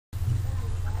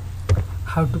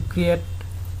how to create,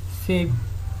 save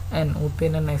and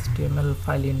open an HTML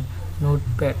file in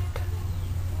Notepad.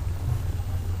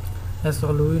 As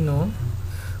all we know,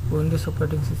 Windows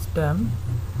operating system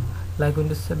like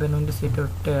Windows 7, Windows 8 or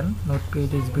 10,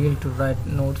 Notepad is built to write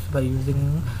notes by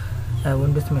using a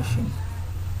Windows machine.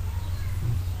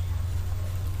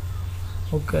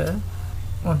 Okay,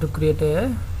 want to create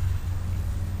a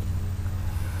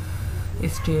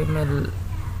HTML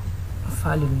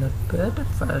file in Notepad.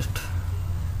 First,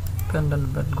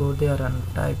 Notepad, go there and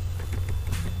type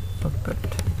Notepad.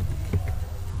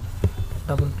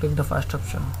 Double click the first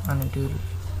option and it will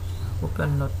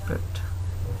open Notepad.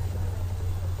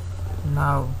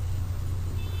 Now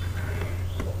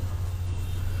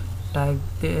type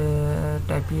your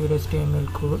HTML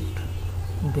code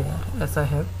there, as I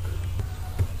have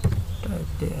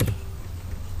typed there.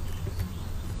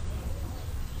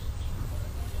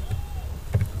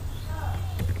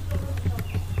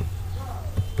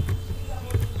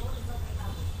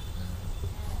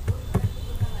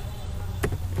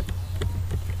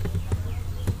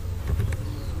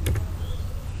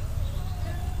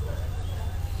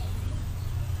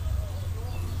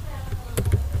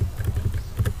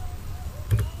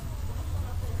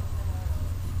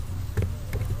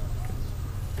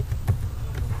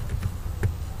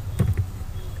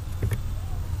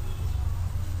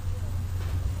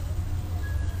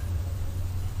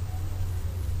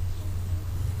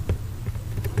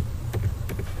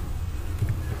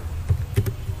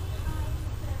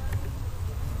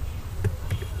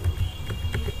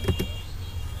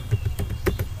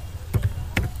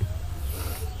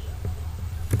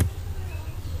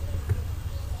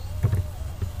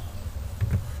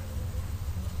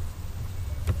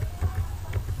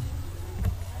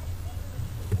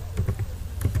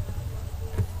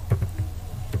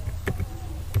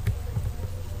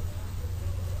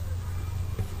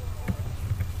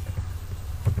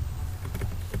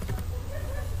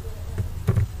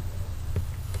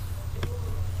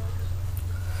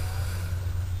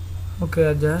 Okay,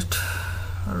 I just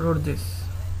wrote this.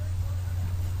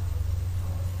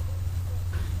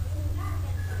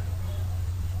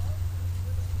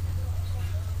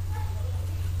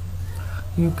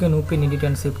 You can open, edit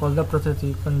and save all the process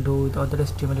you can do with other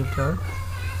HTML editor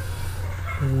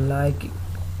like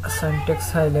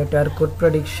syntax highlighter, code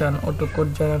prediction, auto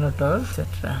code generator,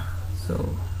 etc.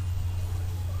 So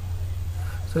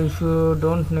if you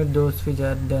don't need those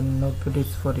features, then Notepad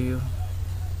is for you.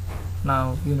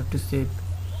 Now you need to save.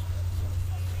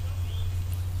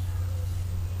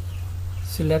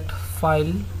 Select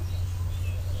file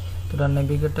to the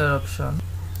navigator option.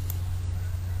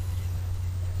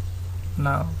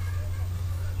 Now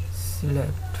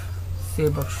select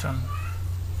save option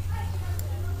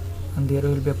and there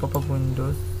will be a pop-up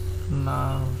windows.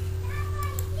 Now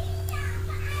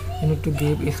you need to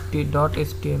give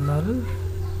 .html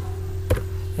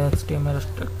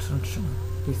extension.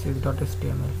 This is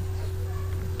 .html.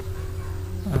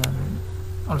 And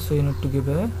also you need to give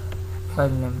a file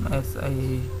name, as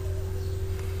I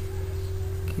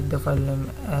keep the file name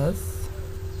as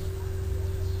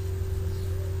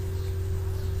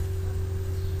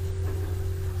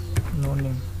no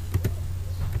name,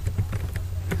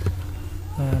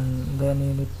 and then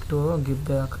you need to give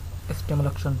the HTML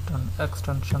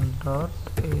extension .html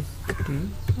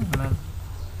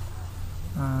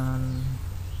and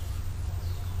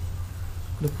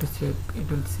click to save. It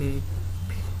will save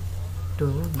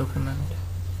to document.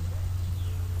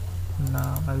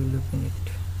 Now I will open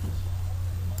it.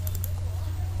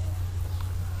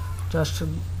 Just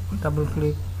double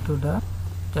click to the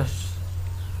just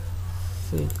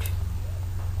save.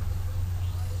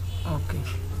 Okay,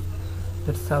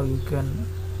 that's how you can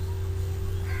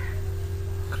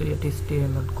create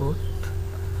HTML code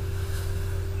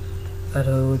at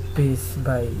a web page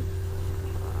by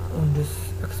Windows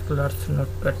Explorer's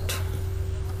Notepad.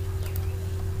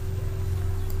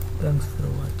 Thanks for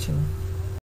watching.